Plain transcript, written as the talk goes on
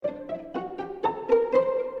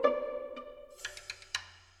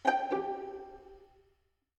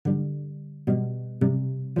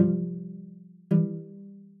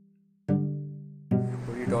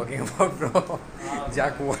about, bro?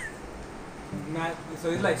 Jack what? So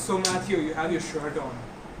it's like, so Matthew, you have your shirt on.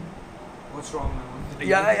 What's wrong now?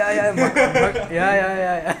 Yeah.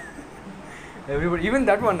 Everybody, even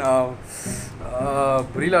that one,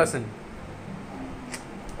 Brie Larson.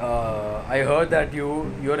 I heard that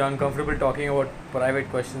you're uncomfortable talking about private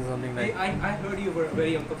questions, something like. I heard you were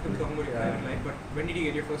very uncomfortable talking about your private life, but when did you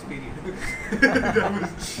get your first period?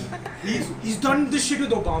 he's done this shit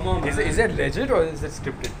with Obama, man. Is it legit or is it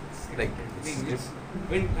scripted? Like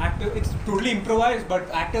it's totally improvised, but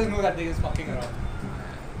actors know that they're just fucking around.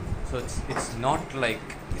 So it's not like.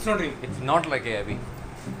 It's not real. It's not like AIB.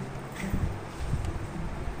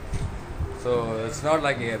 So it's not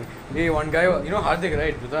like AIB. Hey, one guy, Hardik,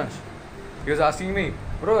 right, Rutansh? He was asking me,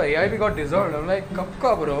 bro, AIB got dissolved. I'm like,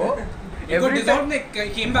 Kapka, bro. He got dissolved, like,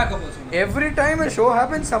 came back up also. Every time a show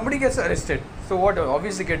happens, somebody gets arrested. So what?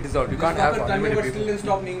 Obviously get dissolved. You can't have unlimited but people. still didn't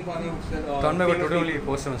stop being funny. Tanmay, but today only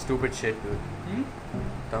post some stupid shit, dude.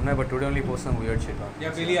 Tanmay, but today only post some weird shit. Yeah,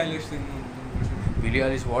 Billie Eilish thing. Billie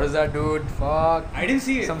Eilish, what is that, dude? Fuck. I didn't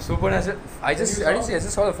see it. Some supernatural. I didn't see. I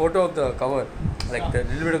just saw the photo of the cover, like the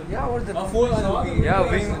little bit of what is the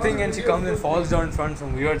wing thing, and she comes and falls down in front.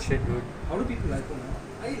 Some weird shit, dude. How do people like her now?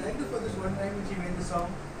 I liked her for this one time when she made the song.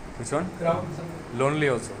 Which one? Crowd. Lonely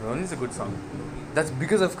also. Lonely is a good song. That's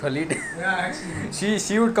because of Khalid. Yeah, actually.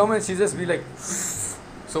 she would come and she just be like,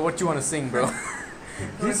 so what you want to sing, bro?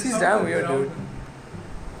 He's damn weird, dude.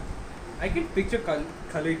 I can picture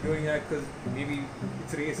Khalid doing that because maybe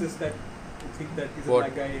it's racist that you think that he's a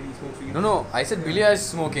black guy and he smokes weed. No, I said Billie Eilish is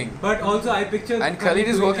smoking. But also I picture... And Khalid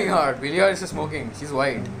is working hard. Billie Eilish is smoking. She's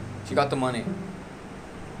white. She got the money.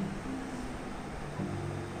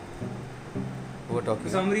 Who are talking? For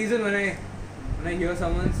some reason when I hear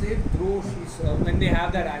someone say, bro, she's... when they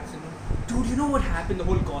have that accent, dude, you know what happened? The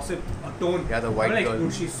whole gossip tone. Yeah, the white I'm like, girl.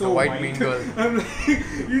 Dude, she's so the white mean girl. I'm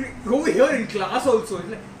like, over here in class also. It's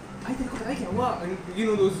like, I think and you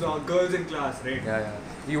know those girls in class, right? Yeah.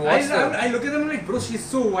 You watch I look at them like, bro, she's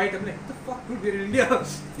so white. I'm like, what the fuck, dude, we're in India.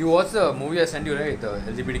 You watch the movie I sent you, right? The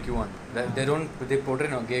LGBTQ one. They portray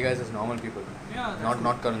gay guys as normal people. Yeah.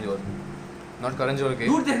 Not Karan Johar. Not Karan Johar gay.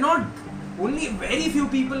 Dude, they're not. Only very few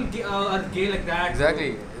people are gay like that.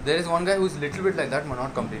 Exactly. There is one guy who's little bit like that, but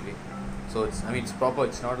not completely. So it's proper.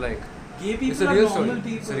 It's not like. Gay people it's a are real normal story.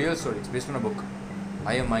 people. It's a real story. It's based on a book.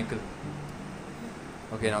 I Am Michael.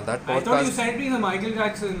 Okay, now that podcast. I thought you sent me the Michael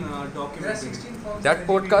Jackson documentary. There are 16 forms. That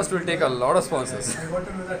podcast will take a lot of sponsors. I got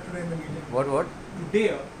to know that today in the meeting. What?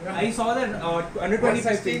 Today, I saw that under 25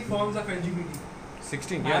 16 forms of LGBT.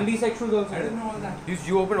 16, yeah. And bisexuals also. I didn't know all that.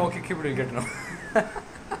 You open OkCupid, you'll get to know.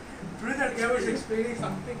 Today that guy was explaining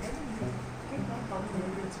something.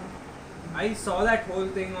 I saw that whole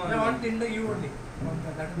thing on... Yeah, on Tinder you only.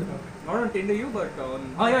 That is the topic. Not on Tinder you, but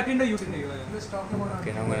on... Oh yeah, Tinder you. Yeah. Let's talk about...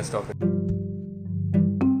 Okay, now I'm gonna stop it.